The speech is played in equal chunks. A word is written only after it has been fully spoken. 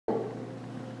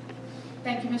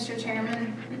Thank you, Mr.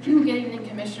 Chairman. Good evening,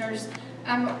 Commissioners.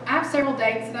 I have several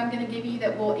dates that I'm going to give you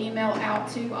that we'll email out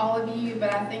to all of you,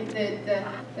 but I think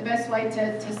that the best way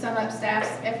to sum up staff's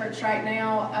efforts right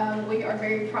now, we are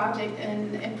very project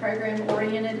and program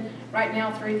oriented right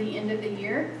now through the end of the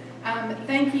year.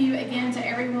 Thank you again to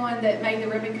everyone that made the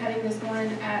ribbon cutting this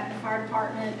morning at the fire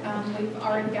department. We've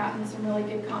already gotten some really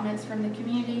good comments from the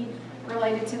community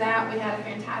related to that. We had a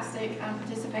fantastic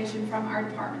participation from our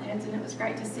department heads, and it was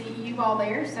great to see you all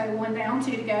there. So 1 down,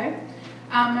 2 to go.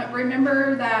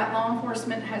 Remember that law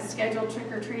enforcement has scheduled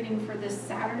trick-or-treating for this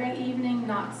Saturday evening,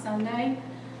 not Sunday.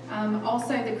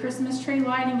 Also, the Christmas tree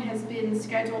lighting has been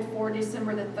scheduled for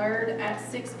December the 3rd at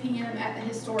 6 p.m. at the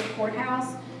historic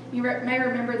courthouse. You may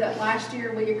remember that last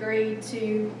year we agreed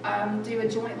to do a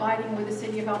joint lighting with the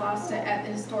city of Valdosta at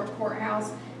the historic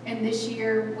courthouse. And this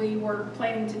year we were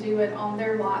planning to do it on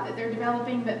their lot that they're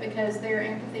developing, but because their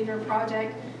amphitheater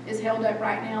project is held up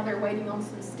right now, they're waiting on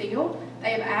some steel.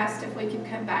 They have asked if we could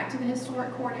come back to the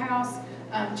historic courthouse.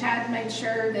 Chad made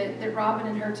sure that Robin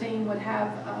and her team would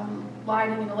have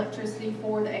lighting and electricity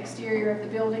for the exterior of the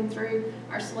building through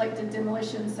our selective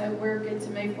demolition, so we're good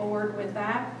to move forward with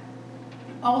that.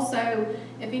 Also,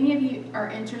 if any of you are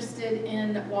interested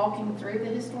in walking through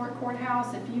the historic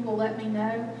courthouse, if you will let me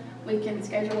know, we can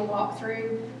schedule a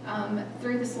walkthrough.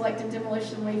 Through the selective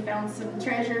demolition, we found some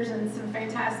treasures and some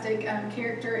fantastic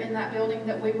character in that building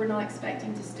that we were not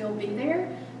expecting to still be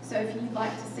there. So if you'd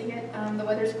like to see it, the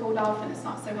weather's cooled off and it's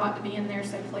not so hot to be in there,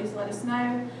 so please let us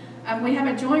know. We have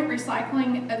a joint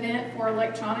recycling event for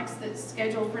electronics that's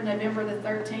scheduled for November the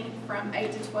 13th from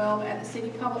 8 to 12 at the City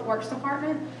Public Works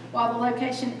Department. While the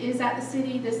location is at the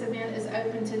city, this event is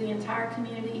open to the entire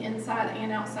community inside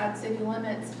and outside city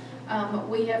limits.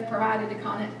 We have provided a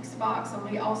Connex box, and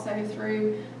we also,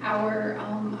 through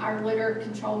our litter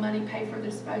control money, pay for the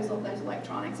disposal of those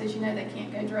electronics. As you know, they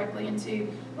can't go directly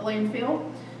into the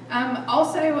landfill.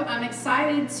 Also, I'm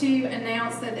excited to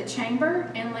announce that the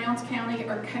Chamber and Lowndes County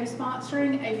are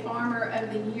co-sponsoring a Farmer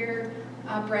of the Year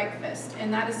breakfast,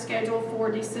 and that is scheduled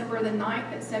for December the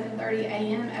 9th at 7:30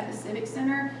 a.m. at the Civic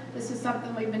Center. This is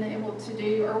something we've been able to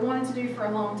do or wanted to do for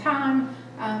a long time.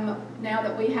 Now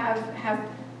that we have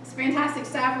fantastic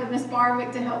staff with Ms.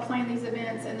 Barwick to help plan these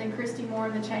events, and then Christy Moore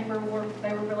and the Chamber,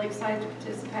 they were really excited to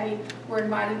participate. We're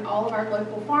inviting all of our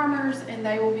local farmers, and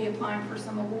they will be applying for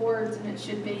some awards, and it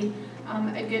should be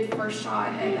a good first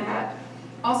shot at that.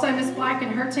 Also, Ms. Black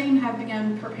and her team have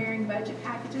begun preparing budget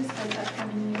packages for the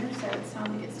upcoming year, so it's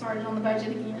time to get started on the budget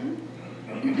again.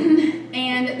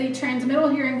 And the transmittal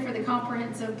hearing for the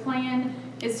comprehensive plan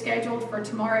is scheduled for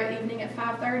tomorrow evening at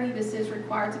 5:30. This is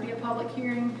required to be a public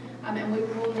hearing, and we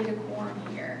will need a quorum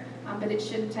here, but it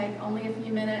should take only a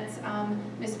few minutes.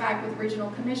 Ms. Fack with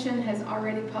Regional Commission has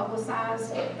already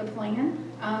publicized the plan,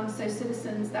 so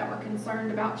citizens that were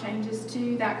concerned about changes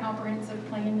to that comprehensive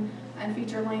plan and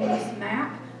future land use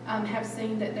map have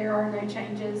seen that there are no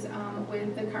changes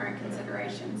with the current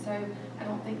consideration. So I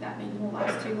don't think that meeting will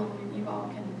last too long, and you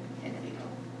all can hit it.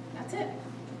 That's it.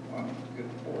 Wow, good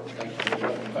report. Thank you.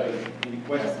 Mr. Page. Any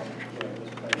questions? Yeah,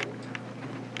 Mr. Page.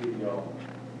 The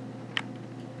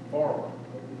Farmer of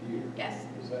the Year. Yes.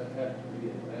 Does that have to be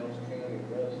a Lowndes County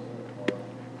resident or?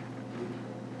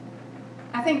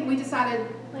 I think we decided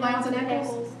Lowndes and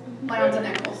Eccles. Lowndes and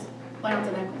Eccles. Lowndes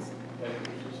and Eccles. That was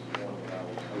just the one that I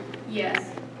was hoping.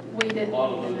 Yes, we didn't. A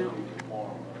lot of those people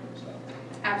farm.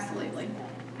 Absolutely,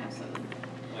 absolutely.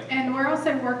 And we're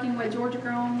also working with Georgia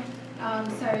Grown.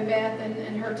 So Beth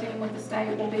and her team with the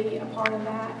state will be a part of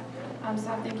that.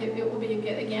 So I think it will be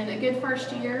a good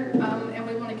first year, and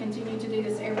we want to continue to do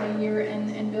this every year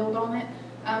and build on it.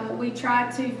 We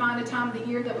tried to find a time of the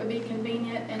year that would be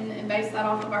convenient and base that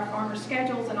off of our farmers'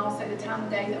 schedules and also the time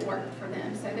of day that worked for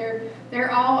them. So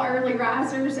they're all early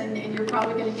risers, and you're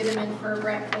probably going to get them in for a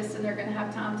breakfast, and they're going to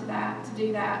have time to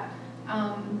do that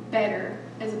better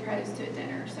as opposed to a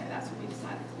dinner. So that's what we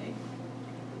decided to do.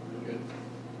 Good.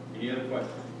 Any other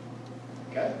questions?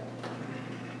 Okay.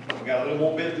 We got a little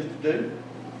more business to do.